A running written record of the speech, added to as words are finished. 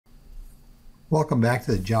Welcome back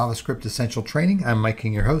to the JavaScript Essential Training. I'm Mike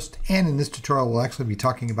King, your host, and in this tutorial we'll actually be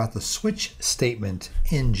talking about the switch statement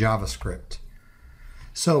in JavaScript.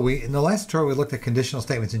 So in the last tutorial we looked at conditional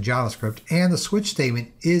statements in JavaScript, and the switch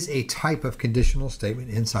statement is a type of conditional statement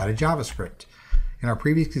inside of JavaScript. In our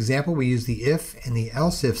previous example we used the if and the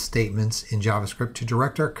else if statements in JavaScript to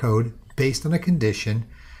direct our code based on a condition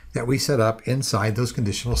that we set up inside those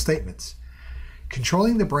conditional statements.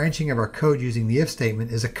 Controlling the branching of our code using the if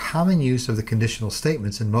statement is a common use of the conditional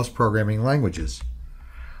statements in most programming languages.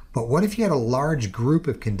 But what if you had a large group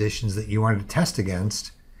of conditions that you wanted to test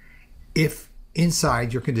against if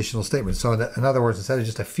inside your conditional statement? So in other words, instead of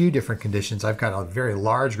just a few different conditions, I've got a very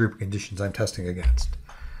large group of conditions I'm testing against.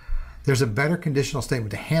 There's a better conditional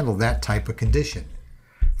statement to handle that type of condition.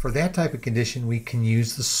 For that type of condition, we can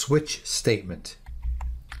use the switch statement.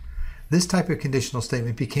 This type of conditional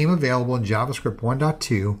statement became available in JavaScript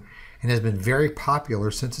 1.2 and has been very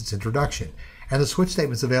popular since its introduction. And the switch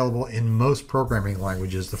statement is available in most programming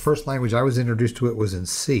languages. The first language I was introduced to it was in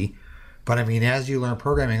C. But I mean, as you learn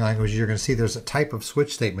programming languages, you're going to see there's a type of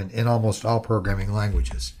switch statement in almost all programming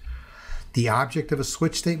languages. The object of a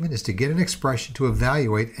switch statement is to get an expression to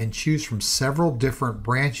evaluate and choose from several different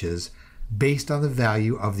branches based on the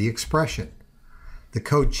value of the expression. The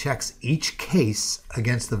code checks each case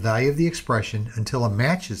against the value of the expression until a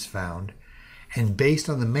match is found, and based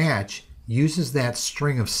on the match, uses that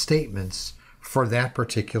string of statements for that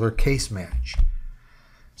particular case match.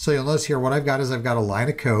 So you'll notice here what I've got is I've got a line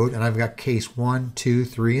of code, and I've got case 1, 2,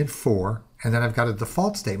 3, and 4, and then I've got a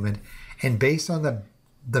default statement, and based on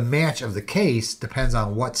the match of the case depends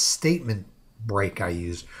on what statement break I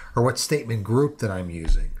use, or what statement group that I'm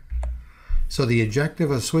using. So the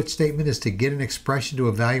objective of a switch statement is to get an expression to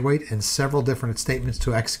evaluate and several different statements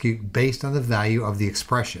to execute based on the value of the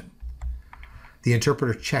expression. The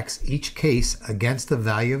interpreter checks each case against the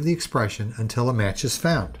value of the expression until a match is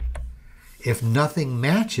found. If nothing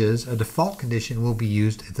matches, a default condition will be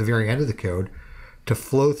used at the very end of the code to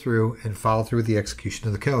flow through and follow through with the execution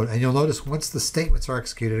of the code. And you'll notice once the statements are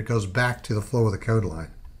executed, it goes back to the flow of the code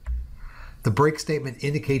line. The break statement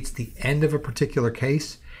indicates the end of a particular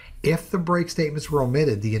case. If the break statements were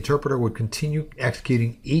omitted, the interpreter would continue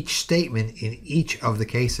executing each statement in each of the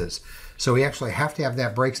cases. So we actually have to have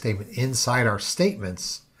that break statement inside our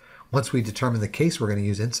statements. Once we determine the case we're going to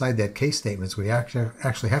use inside that case statements, we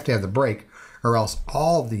actually have to have the break, or else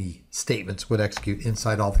all the statements would execute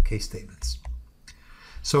inside all the case statements.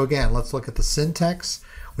 So again, let's look at the syntax.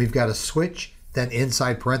 We've got a switch, then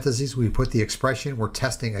inside parentheses we put the expression we're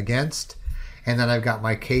testing against. And then I've got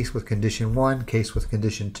my case with condition 1, case with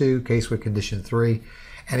condition 2, case with condition 3.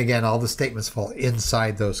 And again, all the statements fall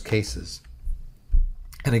inside those cases.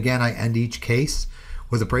 And again, I end each case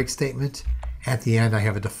with a break statement. At the end, I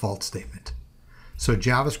have a default statement. So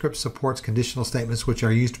JavaScript supports conditional statements which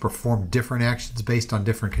are used to perform different actions based on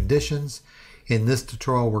different conditions. In this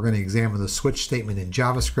tutorial, we're going to examine the switch statement in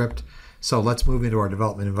JavaScript. So let's move into our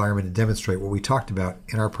development environment and demonstrate what we talked about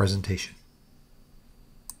in our presentation.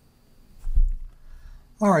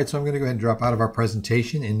 All right, so I'm going to go ahead and drop out of our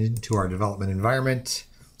presentation and into our development environment.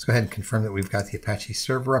 Let's go ahead and confirm that we've got the Apache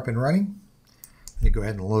server up and running. I'm going to go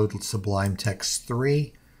ahead and load Sublime Text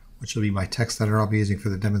 3, which will be my text editor I'll be using for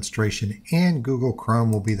the demonstration, and Google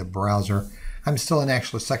Chrome will be the browser. I'm still in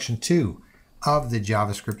actually section 2 of the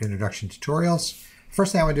JavaScript introduction tutorials.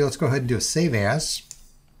 First thing I want to do, let's go ahead and do a save as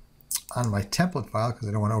on my template file because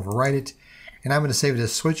I don't want to overwrite it. And I'm going to save it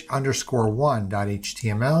as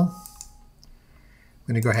switch_1.html.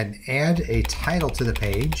 I'm going to go ahead and add a title to the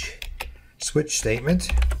page, switch statement.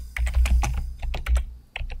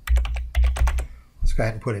 Let's go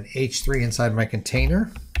ahead and put an H3 inside my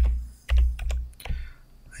container.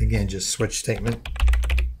 Again, just switch statement.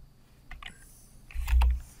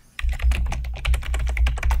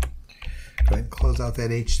 Go ahead and close out that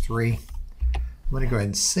H3. I'm going to go ahead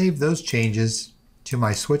and save those changes to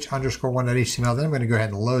my switch_1.html. Then I'm going to go ahead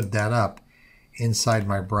and load that up inside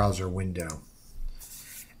my browser window.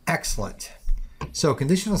 Excellent. So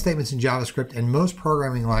conditional statements in JavaScript and most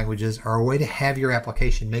programming languages are a way to have your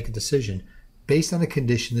application make a decision based on a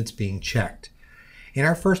condition that's being checked. In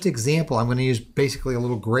our first example, I'm going to use basically a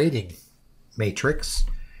little grading matrix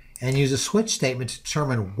and use a switch statement to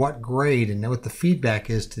determine what grade and what the feedback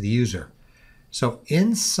is to the user. So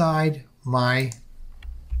inside my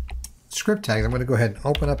script tag, I'm going to go ahead and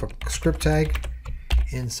open up a script tag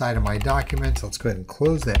inside of my document. Let's go ahead and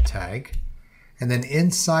close that tag. And then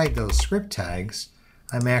inside those script tags,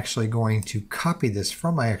 I'm actually going to copy this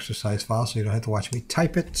from my exercise file so you don't have to watch me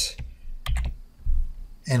type it.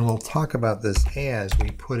 And we'll talk about this as we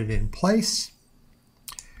put it in place.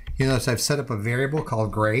 You notice I've set up a variable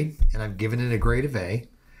called grade, and I've given it a grade of A.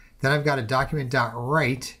 Then I've got a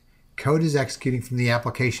document.write, code is executing from the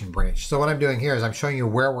application branch. So what I'm doing here is I'm showing you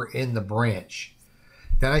where we're in the branch.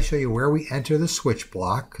 Then I show you where we enter the switch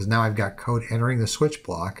block, because now I've got code entering the switch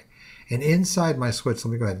block. And inside my switch,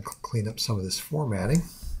 let me go ahead and clean up some of this formatting.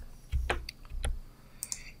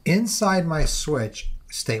 Inside my switch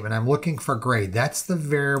statement, I'm looking for grade. That's the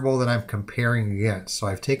variable that I'm comparing against. So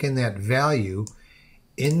I've taken that value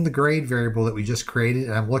in the grade variable that we just created,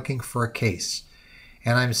 and I'm looking for a case.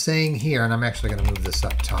 And I'm saying here, and I'm actually going to move this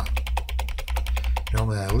up top.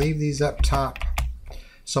 Normally I leave these up top.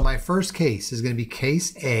 So my first case is going to be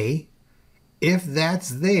case A. If that's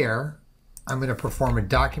there, I'm going to perform a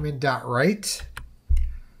document.write.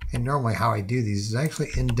 And normally how I do these is I actually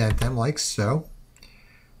indent them like so.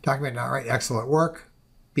 Document.write, excellent work,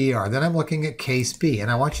 BR. Then I'm looking at case B. And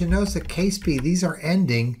I want you to notice that case B, these are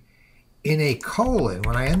ending in a colon.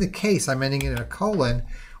 When I end the case, I'm ending in a colon.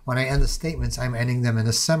 When I end the statements, I'm ending them in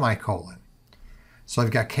a semicolon. So I've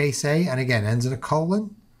got case A, and again, ends in a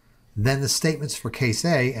colon. Then the statements for case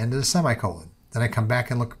A end in a semicolon. Then I come back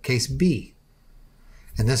and look at case B.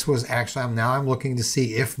 And this was actually, now I'm looking to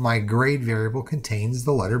see if my grade variable contains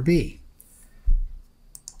the letter B.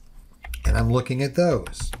 And I'm looking at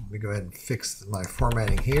those. Let me go ahead and fix my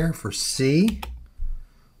formatting here for C.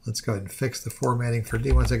 Let's go ahead and fix the formatting for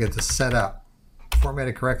D. Once I get this set up,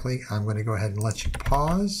 formatted correctly, I'm going to go ahead and let you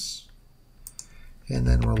pause. And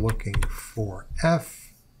then we're looking for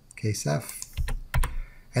F, case F.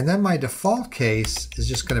 And then my default case is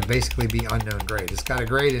just going to basically be unknown grade. It's got a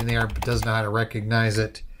grade in there, but doesn't know how to recognize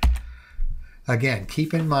it. Again,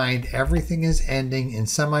 keep in mind, everything is ending in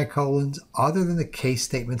semicolons other than the case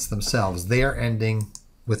statements themselves. They are ending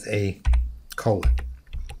with a colon.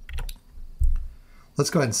 Let's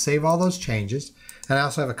go ahead and save all those changes. And I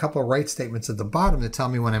also have a couple of write statements at the bottom that tell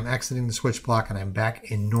me when I'm exiting the switch block and I'm back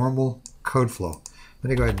in normal code flow. I'm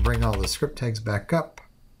going to go ahead and bring all the script tags back up.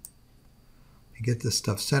 Get this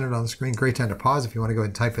stuff centered on the screen. Great time to pause if you want to go ahead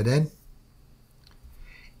and type it in.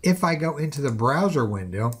 If I go into the browser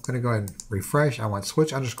window, I'm going to go ahead and refresh. I want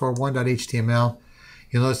switch_1.html.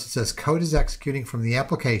 You'll notice it says code is executing from the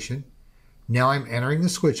application. Now I'm entering the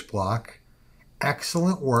switch block.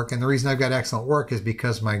 Excellent work. And the reason I've got excellent work is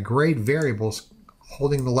because my grade variable's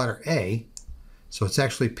holding the letter A. So it's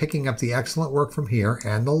actually picking up the excellent work from here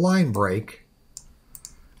and the line break.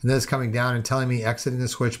 And then it's coming down and telling me exiting the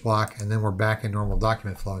switch block, and then we're back in normal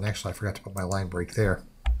document flow. And actually, I forgot to put my line break there.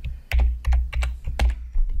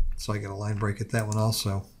 So I get a line break at that one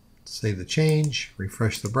also. Save the change,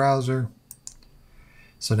 refresh the browser.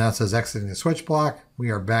 So now it says exiting the switch block. We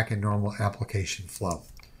are back in normal application flow.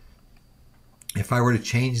 If I were to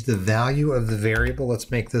change the value of the variable, let's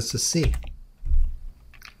make this a C.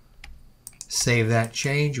 Save that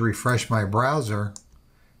change, refresh my browser.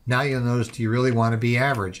 Now you'll notice, do you really want to be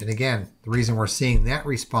average? And again, the reason we're seeing that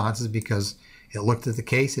response is because it looked at the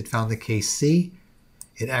case, it found the case C,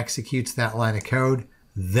 it executes that line of code,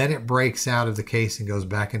 then it breaks out of the case and goes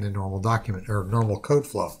back into normal document or normal code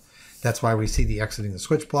flow. That's why we see the exiting the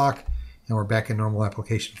switch block, and we're back in normal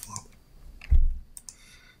application flow.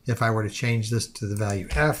 If I were to change this to the value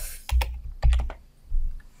F,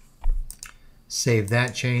 save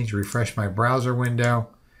that change, refresh my browser window.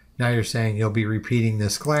 Now you're saying you'll be repeating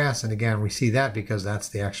this class, and again, we see that because that's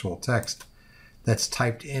the actual text that's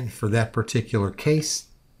typed in for that particular case.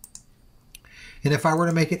 And if I were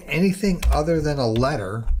to make it anything other than a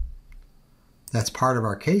letter, that's part of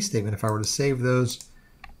our case statement. If I were to save those,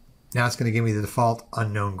 now it's going to give me the default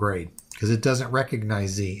unknown grade because it doesn't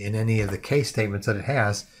recognize Z in any of the case statements that it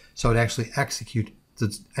has, so it actually executes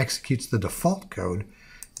the default code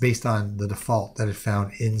based on the default that it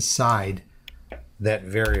found inside that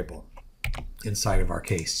variable inside of our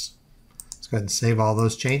case. Let's go ahead and save all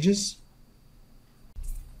those changes.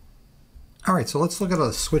 All right, so let's look at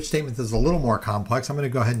a switch statement that's a little more complex. I'm going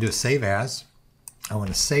to go ahead and do a save as. I want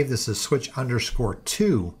to save this as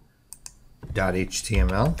switch_2.html.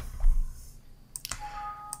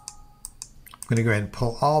 I'm going to go ahead and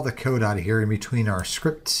pull all the code out of here in between our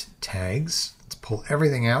script tags. Let's pull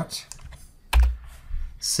everything out.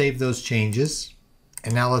 Save those changes.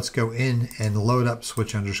 And now let's go in and load up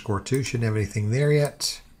switch_2. Shouldn't have anything there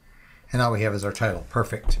yet. And all we have is our title.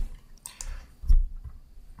 Perfect.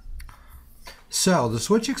 So the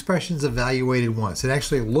switch expression is evaluated once. It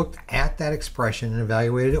actually looked at that expression and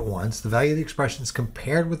evaluated it once. The value of the expression is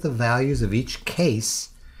compared with the values of each case.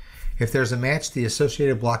 If there's a match, the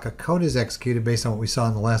associated block of code is executed based on what we saw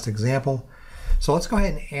in the last example. So let's go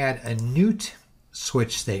ahead and add a new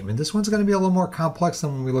switch statement. This one's going to be a little more complex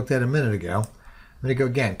than when we looked at a minute ago. I'm going to go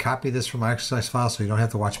again, copy this from my exercise file so you don't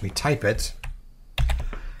have to watch me type it.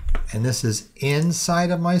 And this is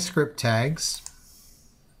inside of my script tags.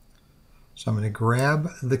 So I'm going to grab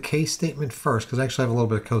the case statement first because I actually have a little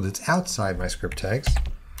bit of code that's outside my script tags.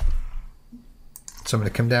 So I'm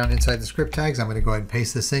going to come down inside the script tags. I'm going to go ahead and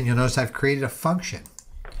paste this in. You'll notice I've created a function.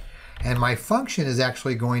 And my function is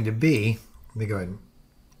actually going to be, let me go ahead and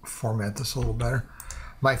format this a little better.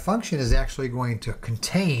 My function is actually going to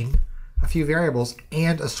contain a few variables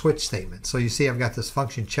and a switch statement. So you see I've got this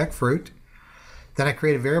function check fruit. Then I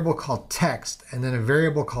create a variable called text, and then a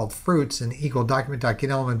variable called fruits and equal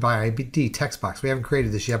document.getElement by ID text box. We haven't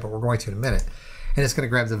created this yet, but we're going to in a minute. And it's going to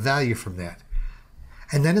grab the value from that.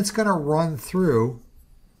 And then it's going to run through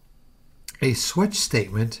a switch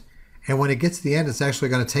statement. And when it gets to the end, it's actually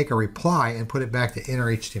going to take a reply and put it back to inner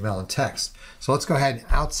HTML and text. So let's go ahead and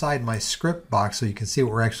outside my script box so you can see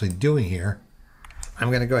what we're actually doing here. I'm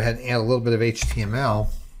going to go ahead and add a little bit of HTML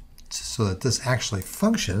so that this actually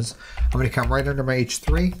functions. I'm going to come right under my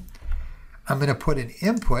H3. I'm going to put an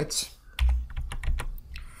input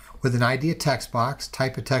with an ID text box,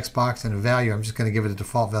 type a text box, and a value. I'm just going to give it a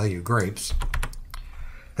default value, grapes.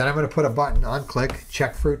 Then I'm going to put a button on click,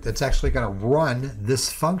 check fruit, that's actually going to run this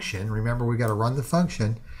function. Remember, we got to run the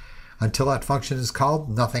function. Until that function is called,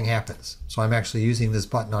 nothing happens. So I'm actually using this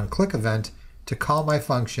button on click event to call my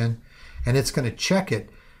function, and it's going to check it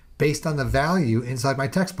based on the value inside my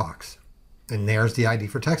text box. And there's the ID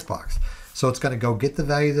for text box. So it's going to go get the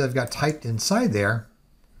value that I've got typed inside there.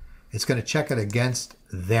 It's going to check it against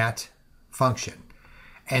that function.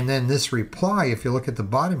 And then this reply, if you look at the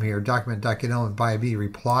bottom here, document.getElement by ID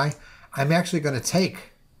reply, I'm actually going to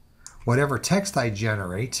take whatever text I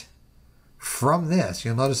generate from this.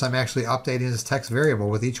 You'll notice I'm actually updating this text variable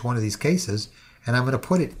with each one of these cases, and I'm going to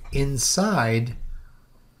put it inside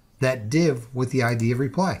that div with the ID of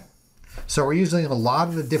reply. So we're using a lot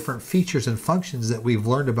of the different features and functions that we've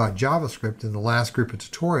learned about JavaScript in the last group of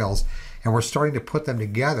tutorials, and we're starting to put them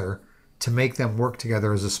together to make them work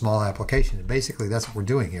together as a small application. And basically that's what we're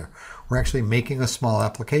doing here. We're actually making a small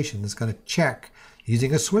application that's going to check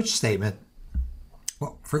using a switch statement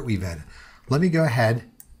what fruit we've added. Let me go ahead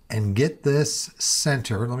and get this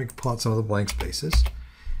center. Let me pull out some of the blank spaces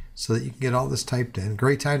so that you can get all this typed in.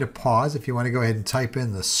 Great time to pause if you want to go ahead and type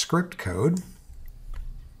in the script code.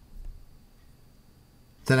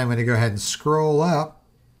 Then I'm going to go ahead and scroll up.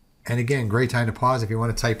 And again, great time to pause if you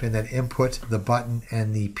want to type in that input, the button,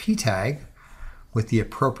 and the p tag with the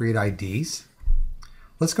appropriate IDs.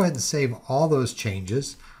 Let's go ahead and save all those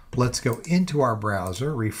changes. Let's go into our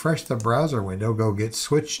browser, refresh the browser window, go get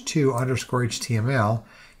switch to underscore HTML.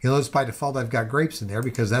 You'll notice by default I've got grapes in there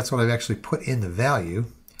because that's what I've actually put in the value.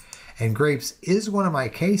 And grapes is one of my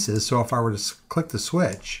cases, so if I were to click the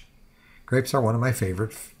switch, grapes are one of my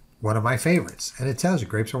favorites. And it tells you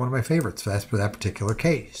grapes are one of my favorites. So that's for that particular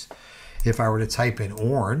case. If I were to type in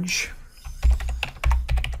orange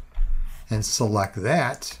and select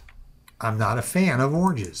that, I'm not a fan of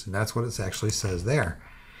oranges. And that's what it actually says there.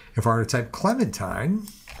 If I were to type clementine,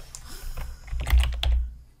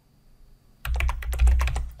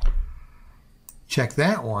 check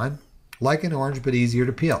that one, like an orange but easier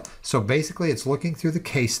to peel. So basically it's looking through the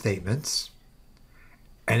case statements,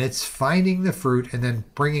 and it's finding the fruit and then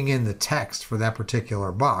bringing in the text for that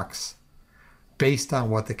particular box based on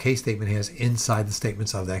what the case statement has inside the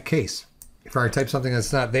statements of that case. If I type something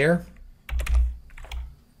that's not there,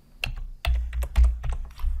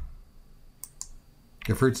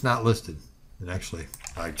 the fruit's not listed. And actually,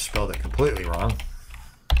 I spelled it completely wrong.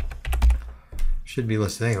 Should be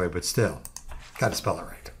listed anyway, but still, got to spell it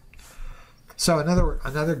right. So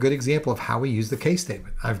another good example of how we use the case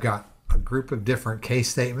statement. I've got a group of different case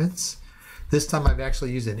statements. This time I've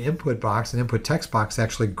actually used an input box, an input text box to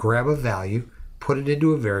actually grab a value, put it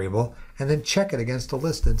into a variable, and then check it against a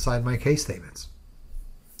list inside my case statements.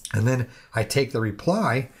 And then I take the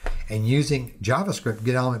reply, and using JavaScript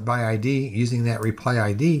getElement by ID, using that reply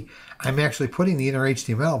ID, I'm actually putting the inner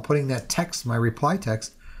HTML, putting that text, my reply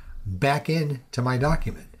text, back into my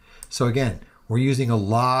document. So again, we're using a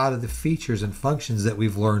lot of the features and functions that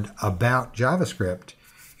we've learned about JavaScript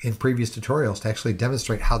in previous tutorials to actually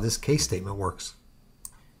demonstrate how this case statement works.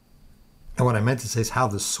 And what I meant to say is how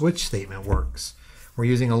the switch statement works. We're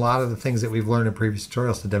using a lot of the things that we've learned in previous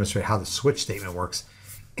tutorials to demonstrate how the switch statement works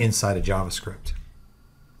inside of JavaScript.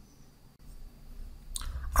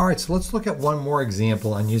 All right, so let's look at one more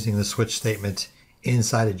example on using the switch statement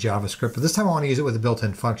inside of JavaScript. But this time I want to use it with a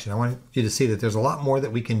built-in function. I want you to see that there's a lot more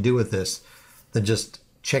that we can do with this than just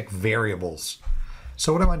check variables.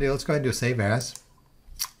 So what I want to do, let's go ahead and do a save as.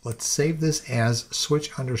 Let's save this as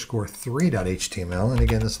switch_3.html. And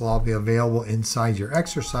again, this will all be available inside your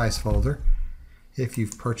exercise folder if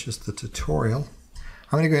you've purchased the tutorial.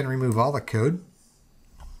 I'm going to go ahead and remove all the code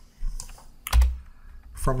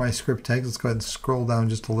from my script tags. Let's go ahead and scroll down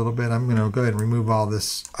just a little bit. I'm going to go ahead and remove all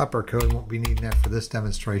this upper code. Won't be needing that for this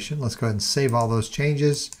demonstration. Let's go ahead and save all those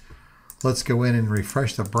changes. Let's go in and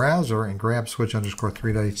refresh the browser and grab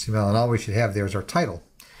switch_3.html. And all we should have there is our title,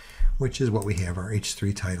 which is what we have, our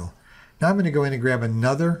H3 title. Now I'm going to go in and grab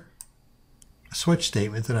another switch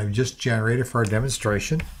statement that I've just generated for our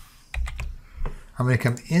demonstration. I'm going to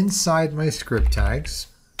come inside my script tags.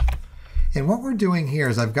 And what we're doing here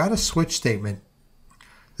is I've got a switch statement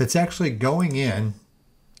that's actually going in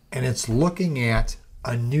and it's looking at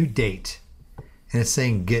a new date. And it's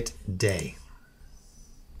saying get day.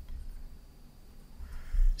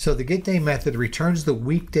 So the getDay method returns the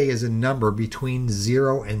weekday as a number between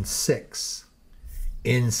 0 and 6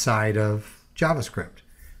 inside of JavaScript.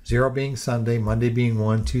 0 being Sunday, Monday being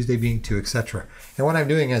 1, Tuesday being 2, etc. And what I'm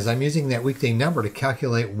doing is I'm using that weekday number to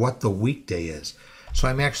calculate what the weekday is. So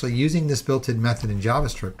I'm actually using this built-in method in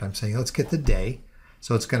JavaScript. I'm saying let's get the day.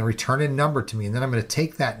 So it's going to return a number to me. And then I'm going to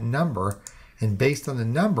take that number, and based on the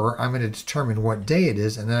number, I'm going to determine what day it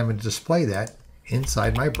is, and then I'm going to display that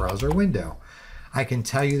inside my browser window. I can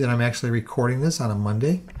tell you that I'm actually recording this on a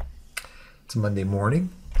Monday. It's a Monday morning,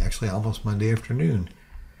 actually almost Monday afternoon.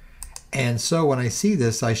 And so when I see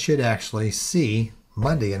this, I should actually see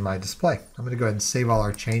Monday in my display. I'm going to go ahead and save all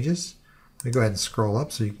our changes. Let me go ahead and scroll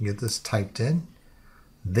up so you can get this typed in.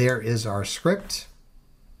 There is our script.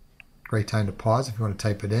 Great time to pause if you want to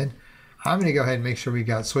type it in. I'm going to go ahead and make sure we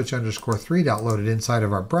got switch_3 loaded inside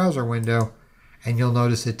of our browser window, and you'll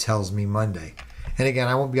notice it tells me Monday. And again,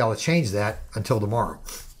 I won't be able to change that until tomorrow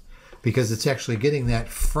because it's actually getting that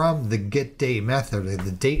from the getDay method, or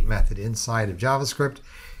the date method inside of JavaScript.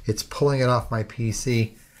 It's pulling it off my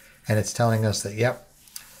PC and it's telling us that, yep,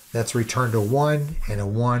 that's returned a 1 and a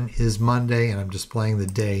 1 is Monday, and I'm displaying the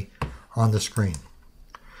day on the screen.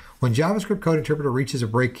 When JavaScript code interpreter reaches a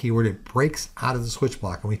break keyword, it breaks out of the switch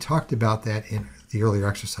block. And we talked about that in the earlier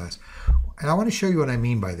exercise. And I want to show you what I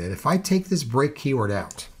mean by that. If I take this break keyword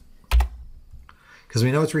out, because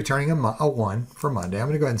we know it's returning a 1 for Monday. I'm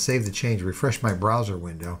going to go ahead and save the change, refresh my browser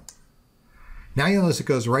window. Now you'll notice it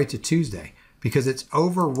goes right to Tuesday because it's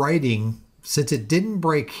overwriting, since it didn't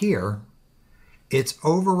break here, it's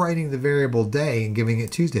overwriting the variable day and giving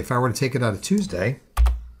it Tuesday. If I were to take it out of Tuesday,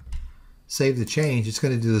 save the change, it's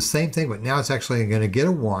going to do the same thing, but now it's actually going to get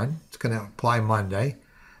a 1. It's going to apply Monday.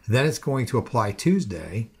 Then it's going to apply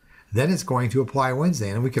Tuesday. Then it's going to apply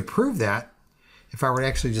Wednesday. And we could prove that if I were to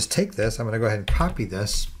actually just take this. I'm going to go ahead and copy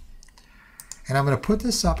this, and I'm going to put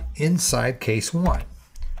this up inside case 1.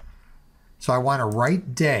 So I want to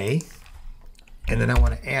write day, and then I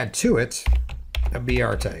want to add to it a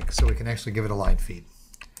BR tag so we can actually give it a line feed.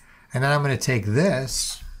 And then I'm going to take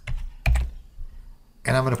this,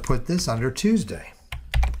 and I'm going to put this under Tuesday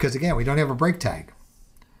because, again, we don't have a break tag.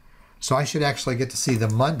 So I should actually get to see the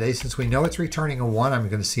Monday. Since we know it's returning a 1, I'm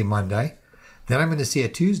going to see Monday. Then I'm going to see a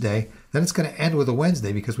Tuesday. Then it's going to end with a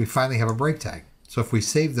Wednesday because we finally have a break tag. So if we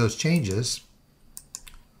save those changes,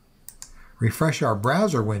 refresh our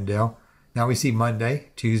browser window, now we see Monday,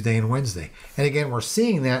 Tuesday, and Wednesday. And again, we're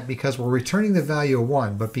seeing that because we're returning the value of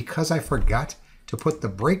 1, but because I forgot to put the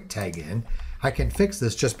break tag in, I can fix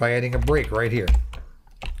this just by adding a break right here.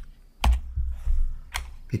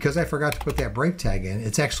 Because I forgot to put that break tag in,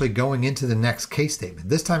 it's actually going into the next case statement.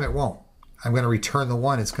 This time it won't. I'm going to return the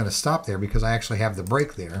 1. It's going to stop there because I actually have the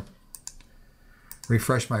break there.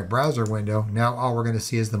 Refresh my browser window. Now all we're going to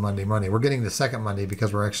see is the Monday. We're getting the second Monday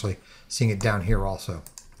because we're actually seeing it down here also.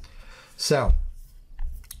 So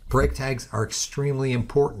break tags are extremely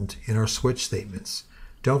important in our switch statements.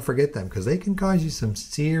 Don't forget them because they can cause you some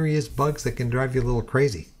serious bugs that can drive you a little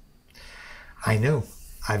crazy. I know.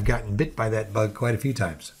 I've gotten bit by that bug quite a few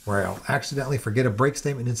times where I'll accidentally forget a break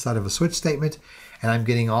statement inside of a switch statement, and I'm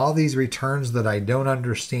getting all these returns that I don't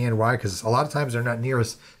understand why, because a lot of times they're not near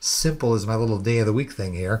as simple as my little day of the week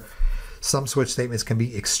thing here. Some switch statements can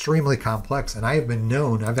be extremely complex, and I have been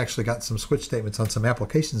known, I've actually got some switch statements on some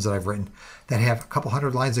applications that I've written that have a couple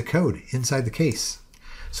hundred lines of code inside the case.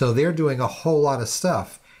 So they're doing a whole lot of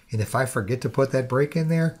stuff, and if I forget to put that break in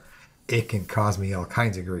there, it can cause me all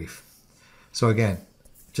kinds of grief. So again,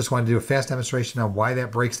 just wanted to do a fast demonstration on why that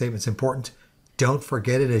break statement is important. Don't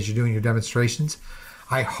forget it as you're doing your demonstrations.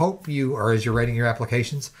 I hope you, or as you're writing your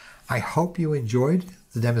applications, I hope you enjoyed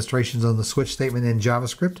the demonstrations on the switch statement in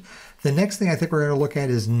JavaScript. The next thing I think we're going to look at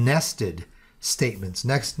is nested statements,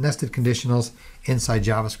 nested conditionals inside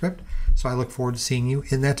JavaScript. So I look forward to seeing you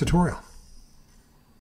in that tutorial.